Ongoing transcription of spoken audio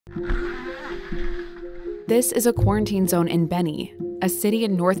This is a quarantine zone in Beni, a city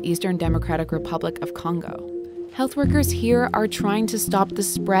in northeastern Democratic Republic of Congo. Health workers here are trying to stop the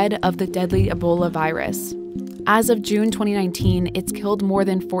spread of the deadly Ebola virus. As of June 2019, it's killed more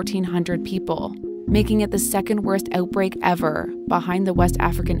than 1,400 people, making it the second worst outbreak ever, behind the West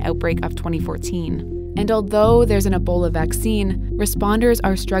African outbreak of 2014. And although there's an Ebola vaccine, responders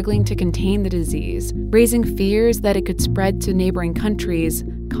are struggling to contain the disease, raising fears that it could spread to neighboring countries,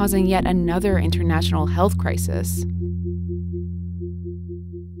 causing yet another international health crisis.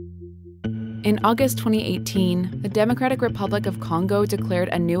 In August 2018, the Democratic Republic of Congo declared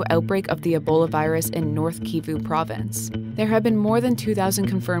a new outbreak of the Ebola virus in North Kivu province. There have been more than 2,000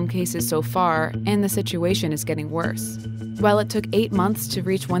 confirmed cases so far, and the situation is getting worse. While it took 8 months to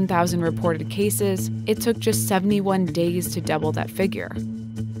reach 1,000 reported cases, it took just 71 days to double that figure.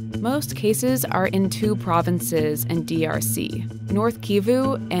 Most cases are in 2 provinces in DRC, North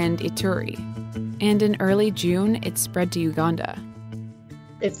Kivu and Ituri. And in early June, it spread to Uganda.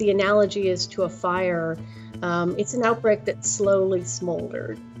 If the analogy is to a fire, it's an outbreak that slowly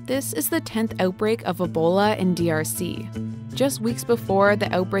smoldered. This is the 10th outbreak of Ebola in DRC. Just weeks before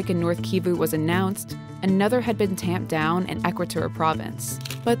the outbreak in North Kivu was announced, another had been tamped down in Equateur province.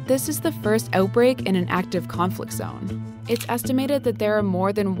 But this is the first outbreak in an active conflict zone. It's estimated that there are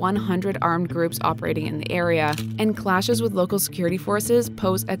more than 100 armed groups operating in the area, and clashes with local security forces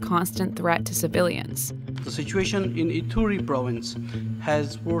pose a constant threat to civilians. The situation in Ituri province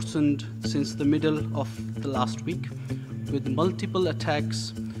has worsened since the middle of the last week, with multiple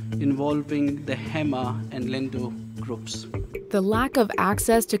attacks involving the Hema and Lendo groups. The lack of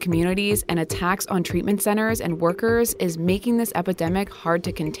access to communities and attacks on treatment centers and workers is making this epidemic hard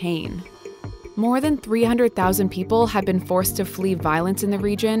to contain. More than 300,000 people have been forced to flee violence in the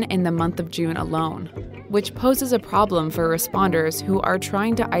region in the month of June alone, which poses a problem for responders who are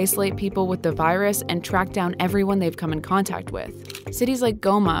trying to isolate people with the virus and track down everyone they've come in contact with. Cities like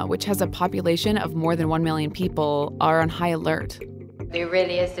Goma, which has a population of more than 1 million people, are on high alert. There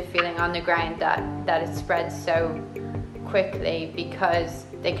really is the feeling on the ground that it spreads so quickly because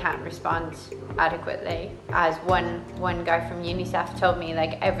they can't respond adequately. As one guy from UNICEF told me,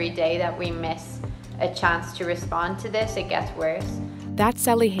 every day that we miss a chance to respond to this, it gets worse. That's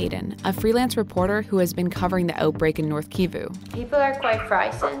Sally Hayden, a freelance reporter who has been covering the outbreak in North Kivu. People are quite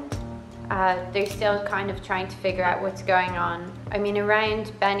frightened. They're still kind of trying to figure out what's going on. I mean,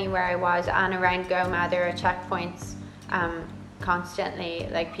 around Beni where I was and around Goma, there are checkpoints constantly.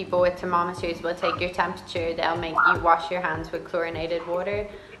 People with thermometers will take your temperature, they'll make you wash your hands with chlorinated water,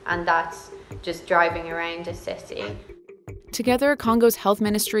 and that's just driving around a city. Together, Congo's health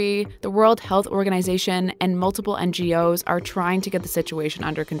ministry, the World Health Organization, and multiple NGOs are trying to get the situation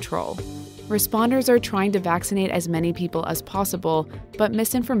under control. Responders are trying to vaccinate as many people as possible, but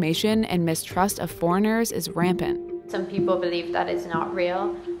misinformation and mistrust of foreigners is rampant. Some people believe that it's not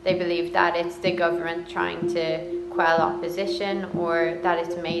real. They believe that it's the government trying to quell opposition or that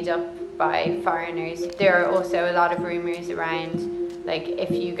it's made up by foreigners. There are also a lot of rumors around,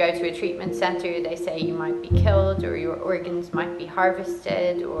 if you go to a treatment center, they say you might be killed or your organs might be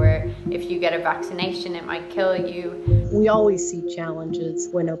harvested, or if you get a vaccination, it might kill you. We always see challenges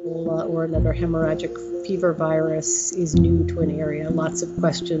when Ebola or another hemorrhagic fever virus is new to an area. Lots of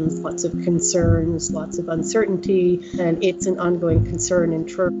questions, lots of concerns, lots of uncertainty, and it's an ongoing concern in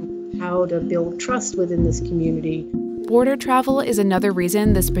terms of how to build trust within this community. Border travel is another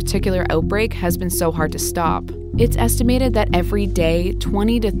reason this particular outbreak has been so hard to stop. It's estimated that every day,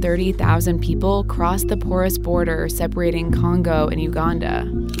 20 to 30,000 people cross the porous border separating Congo and Uganda,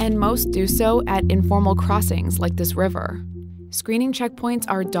 and most do so at informal crossings like this river. Screening checkpoints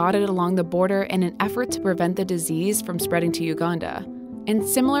are dotted along the border in an effort to prevent the disease from spreading to Uganda. And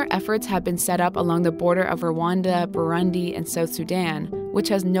similar efforts have been set up along the border of Rwanda, Burundi, and South Sudan, which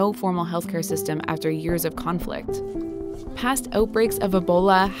has no formal healthcare system after years of conflict. Past outbreaks of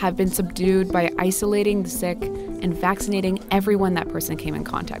Ebola have been subdued by isolating the sick and vaccinating everyone that person came in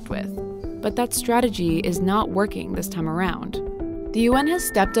contact with. But that strategy is not working this time around. The UN has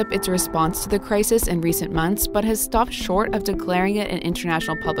stepped up its response to the crisis in recent months, but has stopped short of declaring it an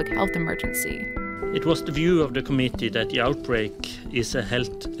international public health emergency. It was the view of the committee that the outbreak is a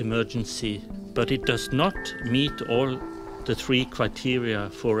health emergency, but it does not meet all the 3 criteria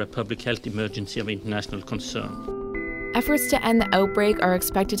for a public health emergency of international concern. Efforts to end the outbreak are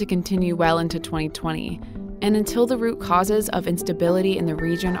expected to continue well into 2020, and until the root causes of instability in the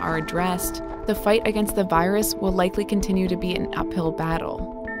region are addressed, the fight against the virus will likely continue to be an uphill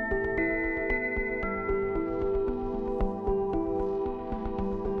battle.